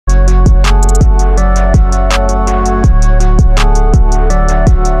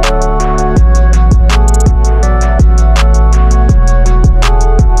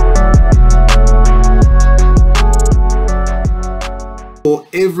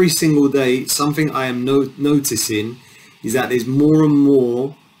every single day, something I am noticing is that there's more and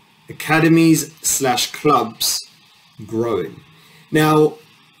more academies / clubs growing. Now,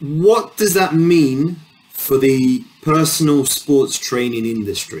 what does that mean for the personal sports training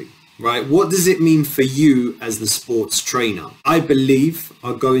industry, right? What does it mean for you as the sports trainer? I believe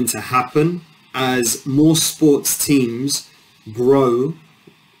are going to happen as more sports teams grow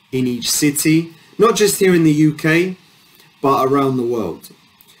in each city, not just here in the UK, but around the world.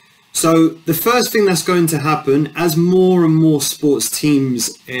 So the first thing that's going to happen as more and more sports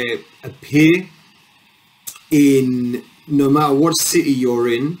teams appear in no matter what city you're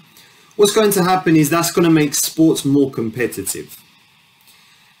in, what's going to happen is that's going to make sports more competitive.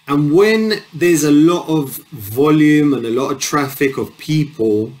 And when there's a lot of volume and a lot of traffic of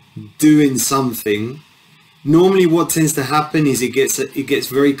people doing something, normally what tends to happen is it gets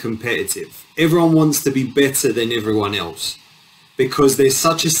very competitive. Everyone wants to be better than everyone else because there's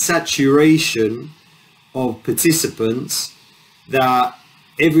such a saturation of participants that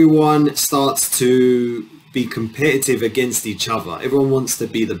everyone starts to be competitive against each other. Everyone wants to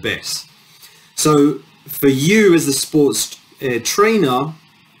be the best. So for you as a sports trainer,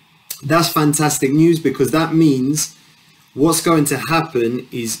 that's fantastic news, because that means what's going to happen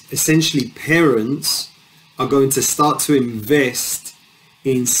is essentially parents are going to start to invest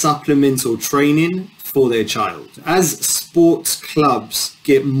in supplemental training for their child. As sports clubs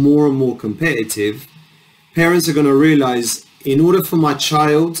get more and more competitive, parents are going to realize, in order for my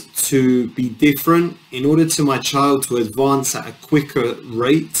child to be different, in order for my child to advance at a quicker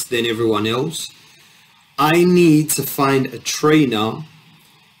rate than everyone else, I need to find a trainer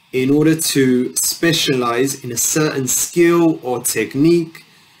in order to specialize in a certain skill or technique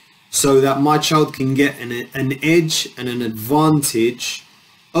so that my child can get an edge and an advantage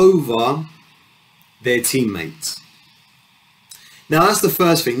over their teammates. Now that's the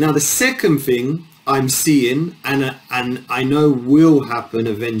first thing. Now the second thing I'm seeing, and I know will happen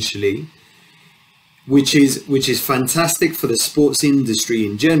eventually, which is fantastic for the sports industry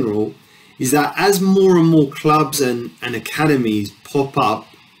in general, is that as more and more clubs and academies pop up,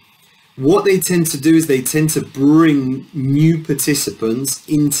 what they tend to do is they tend to bring new participants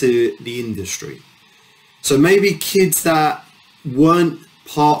into the industry. So maybe kids that weren't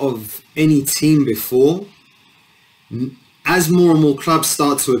part of any team before, as more and more clubs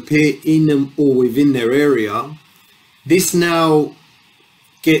start to appear in them or within their area, this now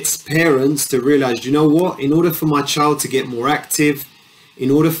gets parents to realize, you know what, in order for my child to get more active, in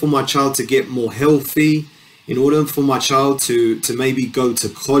order for my child to get more healthy, in order for my child to maybe go to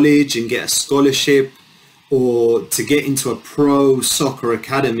college and get a scholarship, or to get into a pro soccer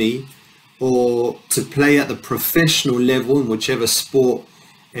academy, or to play at the professional level in whichever sport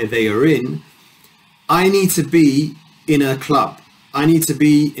they are in, I need to be in a club. I need to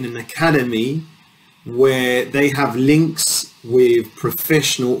be in an academy where they have links with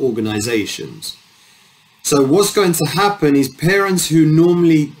professional organizations. So what's going to happen is parents who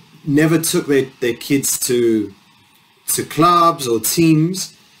normally never took their kids to clubs or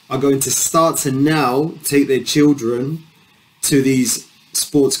teams are going to start to now take their children to these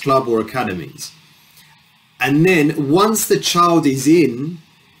sports club or academies. And then once the child is in,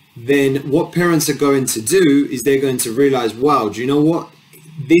 then what parents are going to do is they're going to realize, wow, do you know what?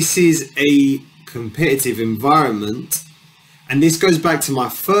 This is a competitive environment. And this goes back to my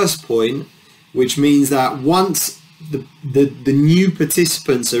first point, which means that once the new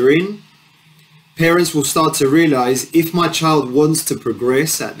participants are in, parents will start to realize, if my child wants to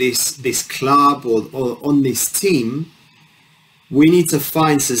progress at this club or on this team, we need to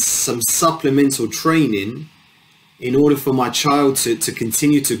find some supplemental training in order for my child to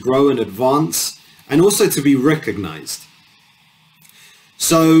continue to grow and advance, and also to be recognized.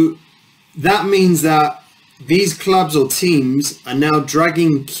 So that means that these clubs or teams are now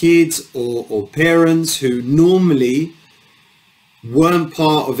dragging kids or parents who normally weren't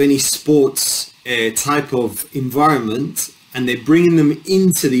part of any sports type of environment, and they're bringing them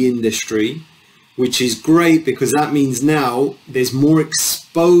into the industry, which is great, because that means now there's more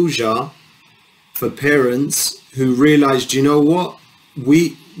exposure for parents who realized, you know what,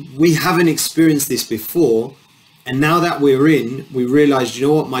 we haven't experienced this before, and now that we're in, we realized, you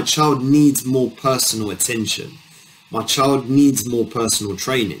know what, my child needs more personal attention. My child needs more personal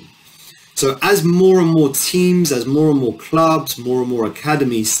training. So as more and more teams, as more and more clubs, more and more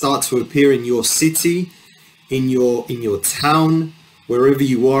academies start to appear in your city, in your town, wherever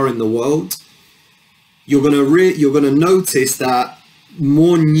you are in the world, you're gonna notice that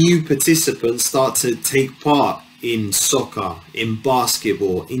more new participants start to take part in soccer, in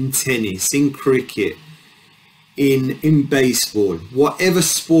basketball, in tennis, in cricket, in baseball, whatever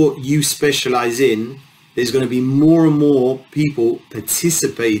sport you specialize in, there's going to be more and more people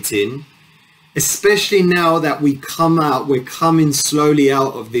participating, especially now that we're coming slowly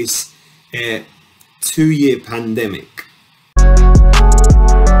out of this 2-year pandemic.